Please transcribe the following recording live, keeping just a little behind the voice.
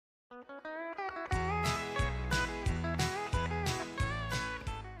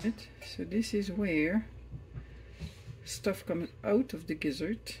So this is where stuff comes out of the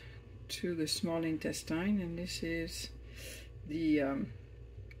gizzard to the small intestine, and this is the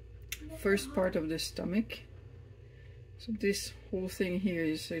first part of the stomach. So this whole thing here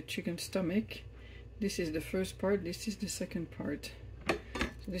is a chicken stomach. This is the first part, this is the second part.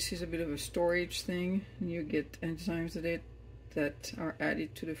 So this is a bit of a storage thing, and you get enzymes that are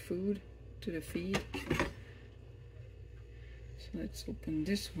added to the food, to the feed. So let's open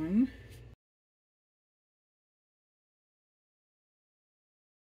this one.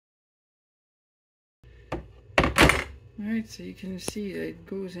 Alright, so you can see that it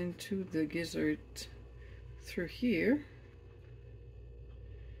goes into the gizzard through here.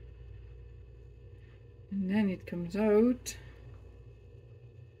 And then it comes out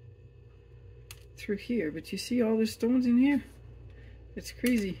through here. But you see all the stones in here? It's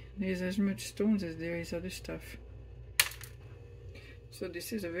crazy. There's as much stones as there is other stuff. So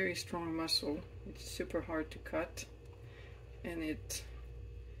this is a very strong muscle. It's super hard to cut, and it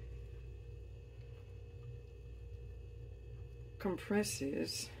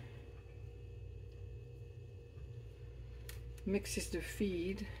compresses, mixes the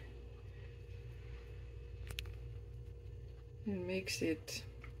feed, and makes it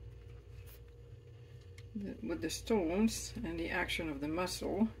with the stones and the action of the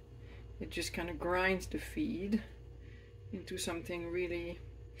muscle. It just kind of grinds the feed into something really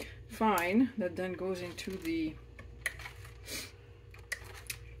fine that then goes into the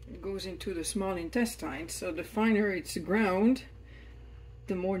small intestine. So the finer it's ground,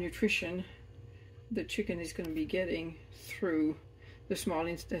 the more nutrition the chicken is going to be getting through the small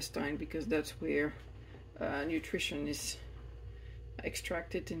intestine, because that's where nutrition is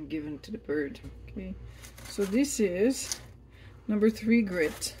extracted and given to the bird. Okay, so this is number 3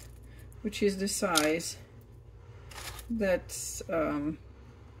 grit, which is the size that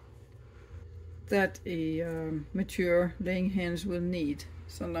a mature laying hens will need.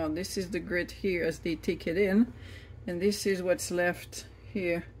 So now this is the grit here as they take it in, and this is what's left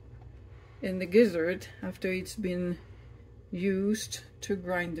here in the gizzard after it's been used to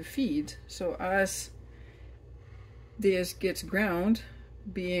grind the feed. So as this gets ground,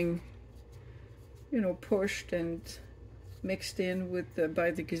 being pushed and mixed in with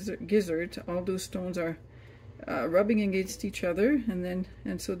by the gizzard, all those stones are rubbing against each other,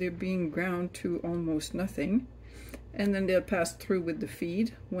 and so they're being ground to almost nothing, and then they'll pass through with the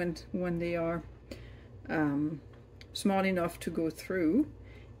feed when they are small enough to go through,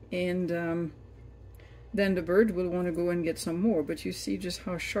 and then the bird will want to go and get some more. But you see just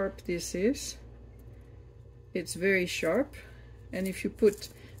how sharp this is. It's very sharp, and if you put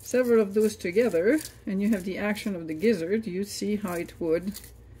several of those together and you have the action of the gizzard, you see how it would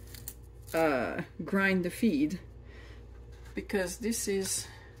grind the feed. Because this is,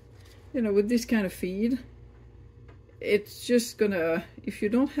 with this kind of feed, it's just gonna, if you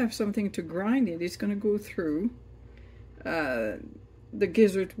don't have something to grind it, it's gonna go through. The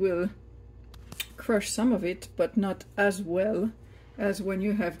gizzard will crush some of it, but not as well as when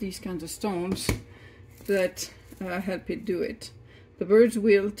you have these kinds of stones that help it do it. The birds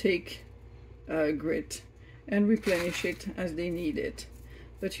will take grit and replenish it as they need it.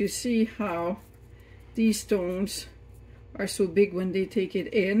 But you see how these stones are so big when they take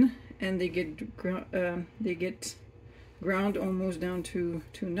it in, and they get ground almost down to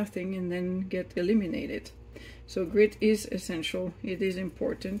nothing, and then get eliminated. So grit is essential. It is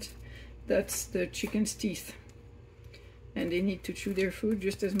important. That's the chicken's teeth, and they need to chew their food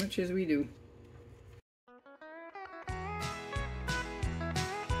just as much as we do.